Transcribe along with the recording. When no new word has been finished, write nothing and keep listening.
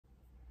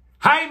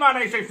Hey, my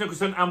name is James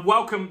Nicholson and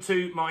welcome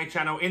to my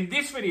channel. In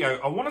this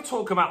video, I want to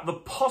talk about the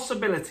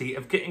possibility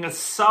of getting a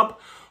sub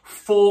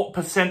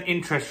 4%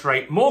 interest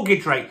rate,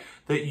 mortgage rate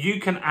that you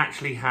can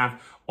actually have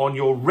on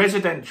your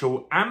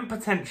residential and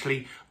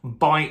potentially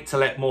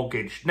buy-to-let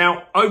mortgage.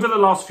 Now, over the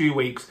last few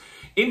weeks,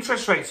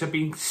 interest rates have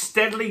been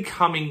steadily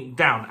coming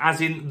down,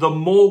 as in the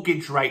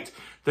mortgage rate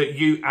that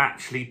you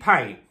actually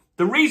pay.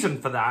 The reason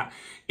for that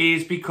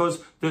is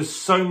because there's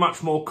so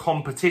much more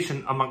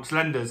competition amongst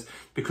lenders,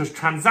 because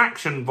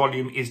transaction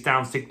volume is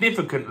down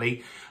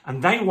significantly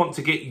and they want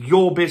to get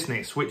your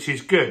business, which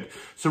is good.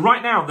 So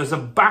right now there's a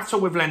battle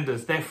with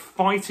lenders. They're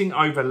fighting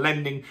over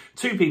lending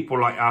to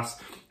people like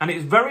us, and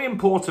it's very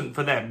important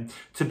for them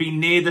to be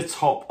near the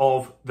top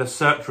of the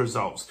search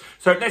results.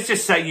 So let's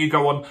just say you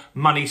go on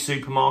Money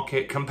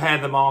Supermarket, Compare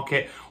the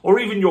Market, or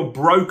even your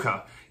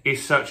broker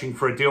is searching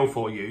for a deal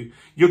for you.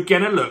 You're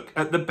going to look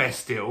at the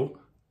best deal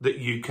that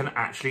you can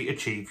actually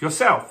achieve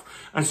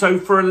yourself. And so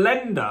for a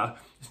lender,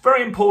 it's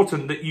very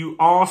important that you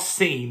are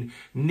seen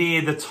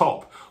near the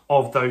top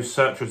of those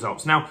search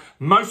results. Now,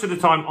 most of the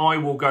time I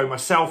will go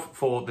myself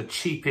for the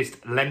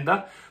cheapest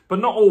lender, but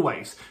not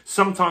always.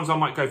 Sometimes I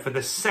might go for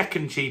the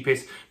second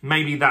cheapest.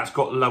 Maybe that's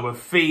got lower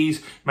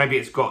fees. Maybe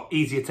it's got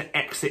easier to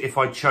exit if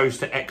I chose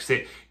to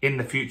exit in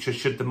the future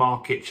should the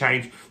market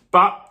change.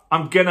 But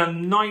I'm gonna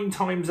 9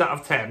 times out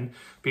of 10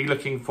 be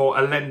looking for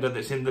a lender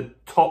that's in the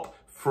top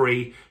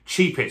 3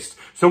 cheapest.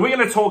 So we're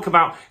going to talk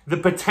about the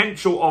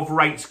potential of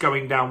rates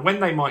going down, when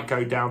they might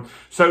go down.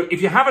 So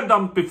if you haven't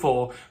done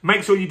before,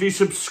 make sure you do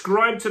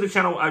subscribe to the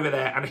channel over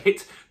there and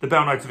hit the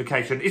bell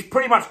notification. It's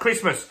pretty much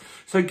Christmas,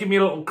 so give me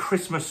a little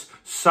Christmas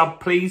sub,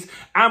 please.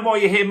 And while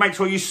you're here, make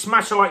sure you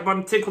smash the like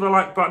button, tickle the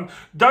like button.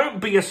 Don't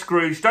be a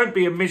Scrooge, don't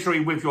be a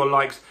misery with your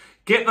likes.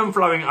 Get them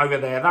flowing over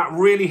there. That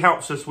really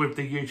helps us with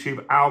the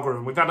YouTube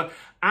algorithm. We've had an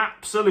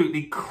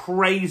absolutely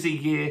crazy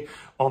year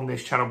on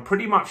this channel.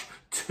 Pretty much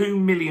 2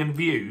 million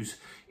views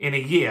in a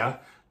year.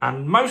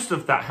 And most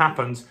of that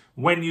happens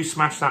when you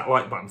smash that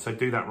like button. So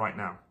do that right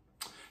now.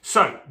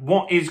 So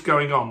what is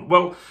going on?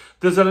 Well,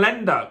 there's a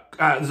lender,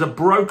 there's a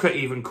broker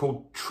even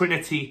called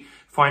Trinity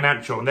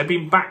Financial. And they've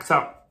been backed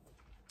up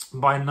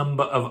by a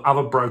number of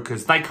other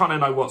brokers. They kind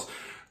of know what's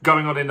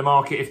going on in the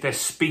market if they're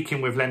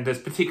speaking with lenders,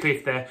 particularly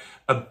if they're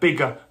a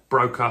bigger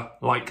broker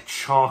like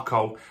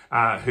Charcoal,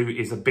 who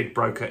is a big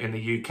broker in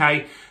the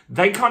UK.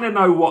 They kind of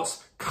know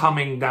what's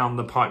coming down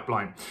the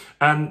pipeline.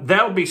 And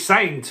they'll be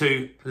saying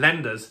to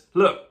lenders,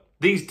 look,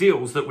 these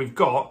deals that we've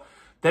got,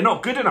 they're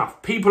not good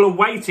enough. People are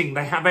waiting.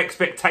 They have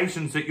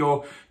expectations that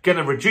you're going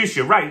to reduce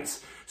your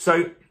rates.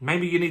 So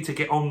maybe you need to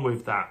get on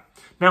with that.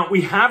 Now,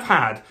 we have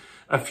had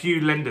a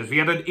few lenders. We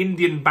had an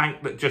Indian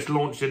bank that just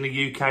launched in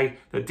the UK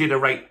that did a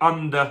rate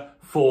under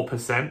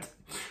 4%.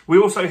 We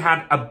also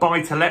had a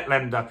buy-to-let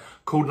lender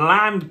called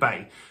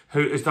Landbay,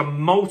 who has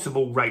done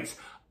multiple rates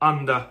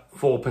under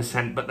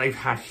 4%, but they've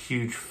had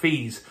huge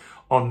fees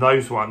on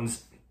those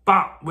ones.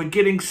 But we're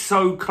getting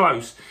so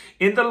close.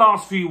 In the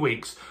last few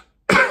weeks,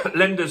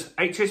 lenders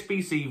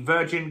HSBC,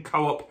 Virgin,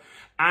 Co-op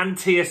and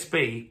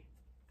TSB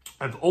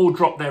have all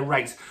dropped their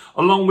rates,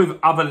 along with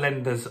other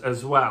lenders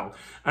as well.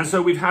 And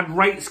so we've had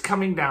rates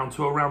coming down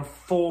to around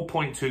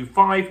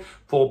 4.25,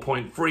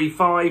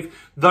 4.35,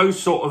 those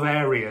sort of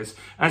areas.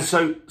 And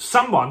so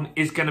someone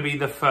is going to be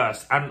the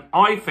first. And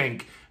I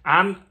think,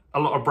 and a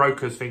lot of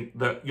brokers think,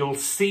 that you'll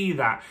see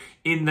that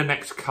in the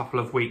next couple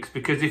of weeks.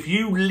 Because if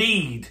you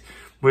lead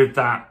with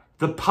that,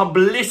 the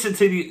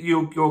publicity that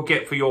you'll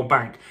get for your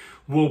bank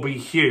will be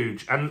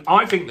huge. And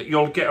I think that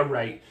you'll get a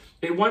rate.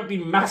 It won't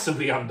be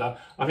massively under.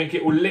 I think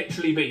it will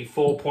literally be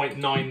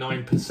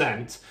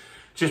 4.99%,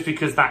 just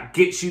because that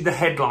gets you the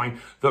headline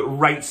that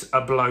rates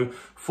are below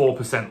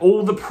 4%.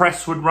 All the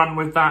press would run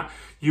with that.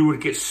 You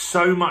would get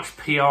so much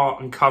PR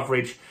and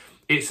coverage.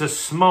 It's a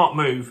smart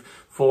move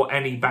for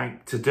any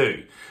bank to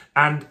do.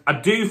 And I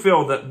do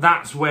feel that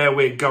that's where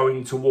we're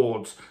going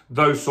towards,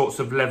 those sorts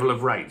of level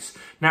of rates.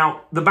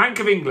 Now, the Bank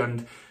of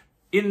England,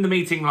 in the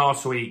meeting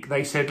last week,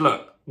 they said,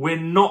 look, we're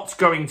not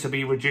going to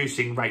be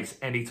reducing rates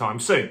anytime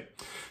soon.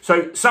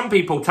 So some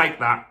people take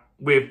that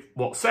with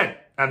what's said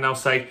and they'll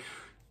say,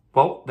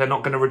 well, they're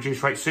not going to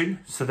reduce rates soon,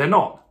 so they're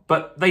not.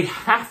 But they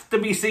have to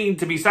be seen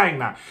to be saying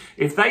that.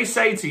 If they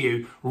say to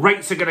you,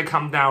 rates are going to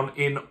come down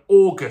in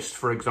August,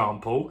 for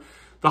example,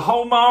 the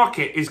whole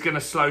market is going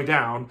to slow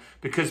down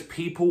because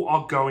people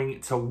are going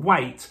to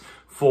wait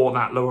for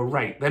that lower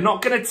rate. They're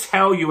not going to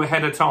tell you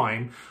ahead of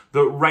time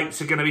that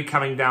rates are going to be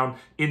coming down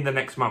in the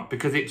next month,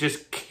 because it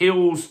just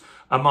kills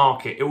a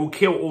market. It will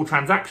kill all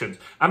transactions.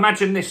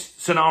 Imagine this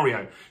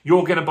scenario.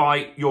 You're going to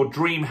buy your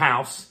dream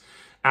house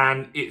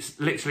and it's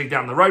literally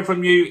down the road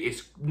from you.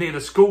 It's near the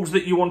schools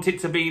that you want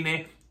it to be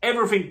near.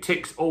 Everything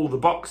ticks all the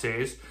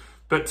boxes.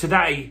 But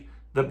today,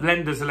 the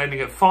lenders are lending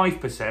at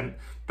 5%.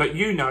 But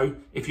you know,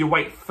 if you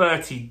wait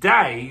 30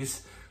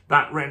 days,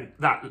 that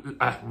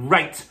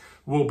rate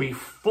will be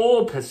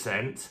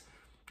 4%.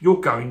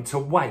 You're going to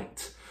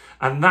wait.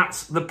 And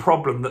that's the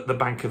problem that the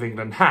Bank of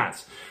England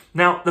has.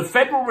 Now, the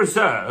Federal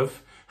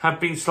Reserve have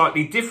been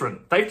slightly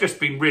different. They've just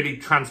been really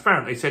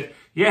transparent. They said,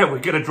 yeah, we're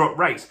going to drop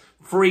rates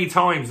 3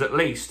 times at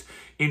least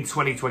in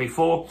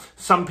 2024.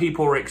 Some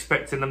people are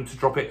expecting them to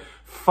drop it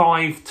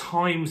 5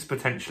 times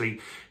potentially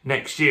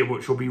next year,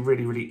 which will be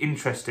really, really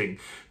interesting.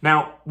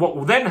 Now, what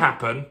will then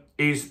happen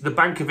is the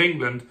Bank of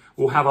England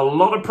will have a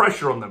lot of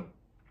pressure on them.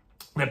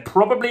 They're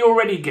probably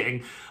already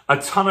getting a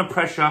ton of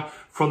pressure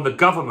from the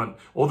government.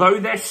 Although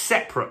they're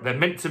separate, they're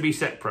meant to be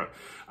separate,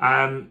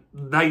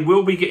 they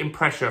will be getting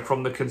pressure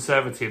from the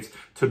Conservatives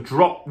to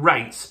drop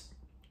rates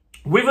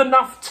with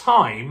enough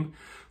time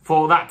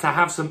for that to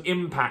have some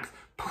impact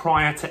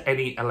prior to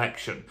any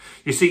election.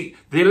 You see,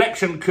 the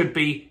election could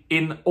be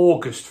in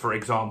August, for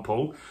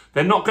example.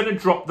 They're not going to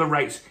drop the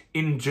rates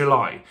in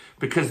July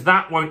because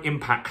that won't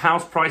impact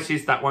house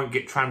prices, that won't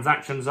get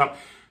transactions up.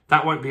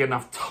 That won't be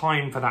enough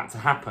time for that to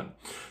happen.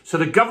 So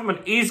the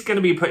government is going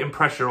to be putting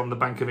pressure on the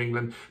Bank of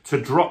England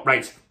to drop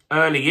rates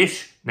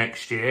early-ish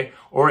next year,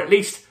 or at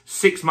least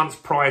 6 months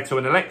prior to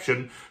an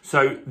election,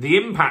 so the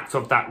impact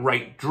of that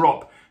rate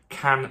drop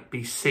can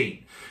be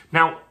seen.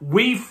 Now,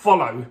 we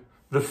follow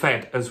the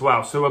Fed as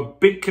well, so a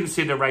big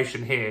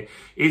consideration here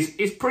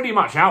is pretty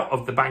much out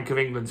of the Bank of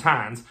England's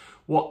hands.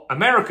 What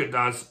America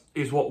does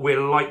is what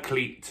we're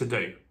likely to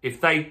do. If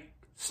they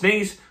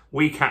sneeze,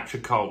 we catch a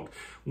cold.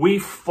 We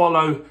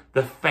follow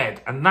the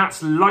Fed, and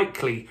that's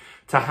likely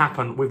to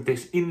happen with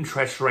this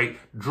interest rate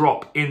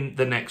drop in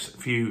the next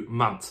few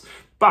months.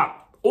 But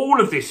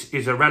all of this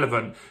is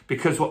irrelevant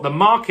because what the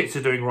markets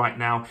are doing right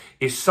now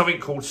is something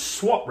called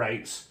swap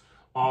rates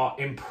are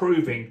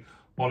improving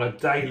on a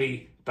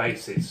daily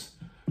basis.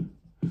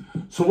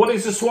 So what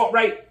is a swap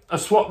rate? A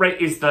swap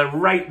rate is the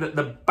rate that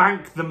the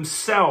bank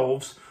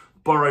themselves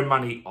borrow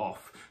money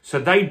off. So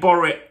they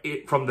borrow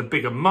it from the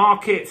bigger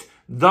market.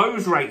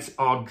 Those rates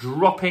are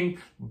dropping.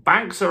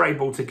 Banks are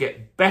able to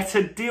get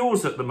better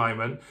deals at the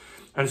moment.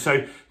 And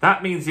so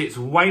that means it's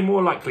way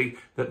more likely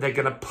that they're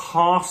going to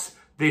pass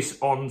this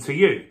on to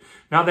you.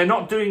 Now, they're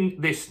not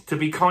doing this to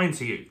be kind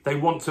to you. They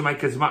want to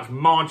make as much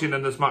margin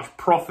and as much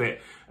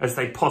profit as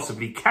they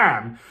possibly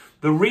can.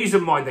 The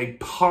reason why they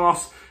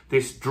pass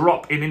this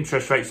drop in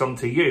interest rates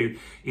onto you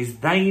is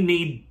they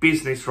need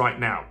business right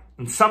now.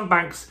 And some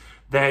banks,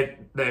 their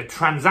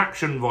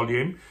transaction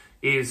volume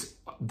is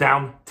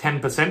down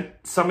 10%,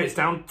 some it's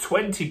down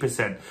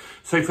 20%.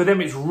 So for them,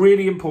 it's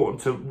really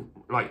important to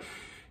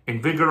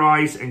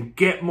invigorize and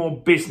get more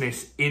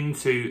business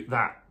into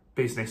that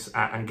business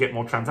and get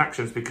more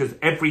transactions, because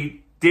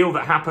every deal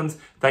that happens,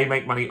 they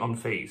make money on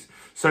fees.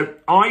 So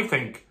I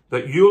think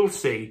that you'll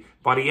see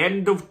by the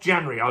end of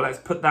January, let's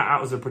put that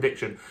out as a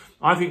prediction.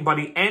 I think by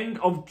the end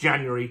of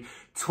January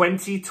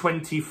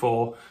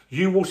 2024,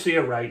 you will see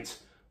a rate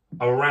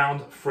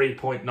around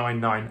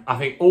 3.99. I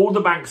think all the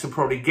banks are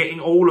probably getting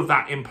all of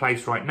that in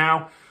place right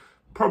now.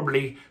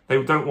 Probably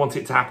they don't want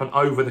it to happen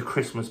over the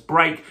Christmas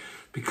break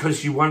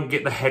because you won't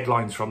get the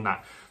headlines from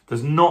that.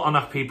 There's not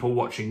enough people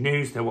watching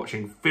news. They're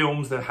watching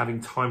films. They're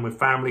having time with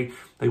family.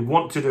 They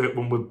want to do it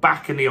when we're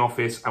back in the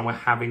office and we're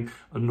having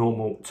a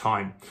normal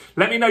time.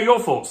 Let me know your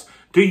thoughts.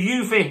 Do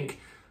you think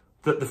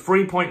that the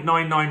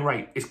 3.99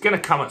 rate is going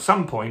to come at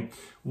some point?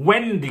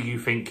 When do you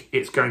think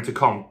it's going to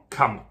come?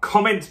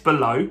 Comment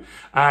below.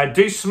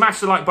 Do smash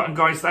the like button,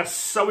 guys. That's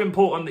so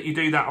important that you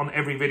do that on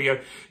every video.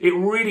 It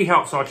really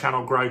helps our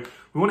channel grow.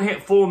 We want to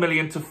hit 4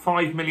 million to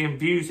 5 million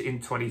views in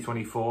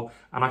 2024,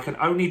 and I can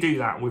only do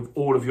that with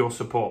all of your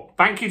support.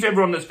 Thank you to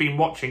everyone that's been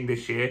watching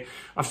this year.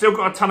 I've still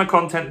got a ton of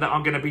content that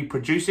I'm going to be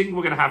producing.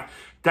 We're going to have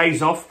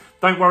days off.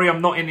 Don't worry,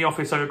 I'm not in the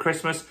office over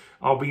Christmas.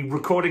 I'll be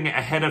recording it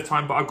ahead of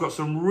time, but I've got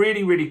some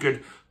really, really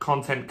good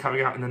content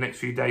coming out in the next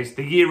few days.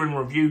 The year in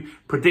review,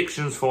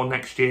 predictions for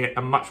next year,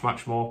 and much,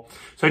 much more.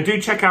 So do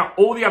check out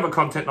all the other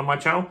content on my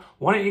channel.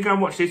 Why don't you go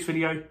and watch this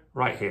video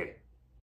right here?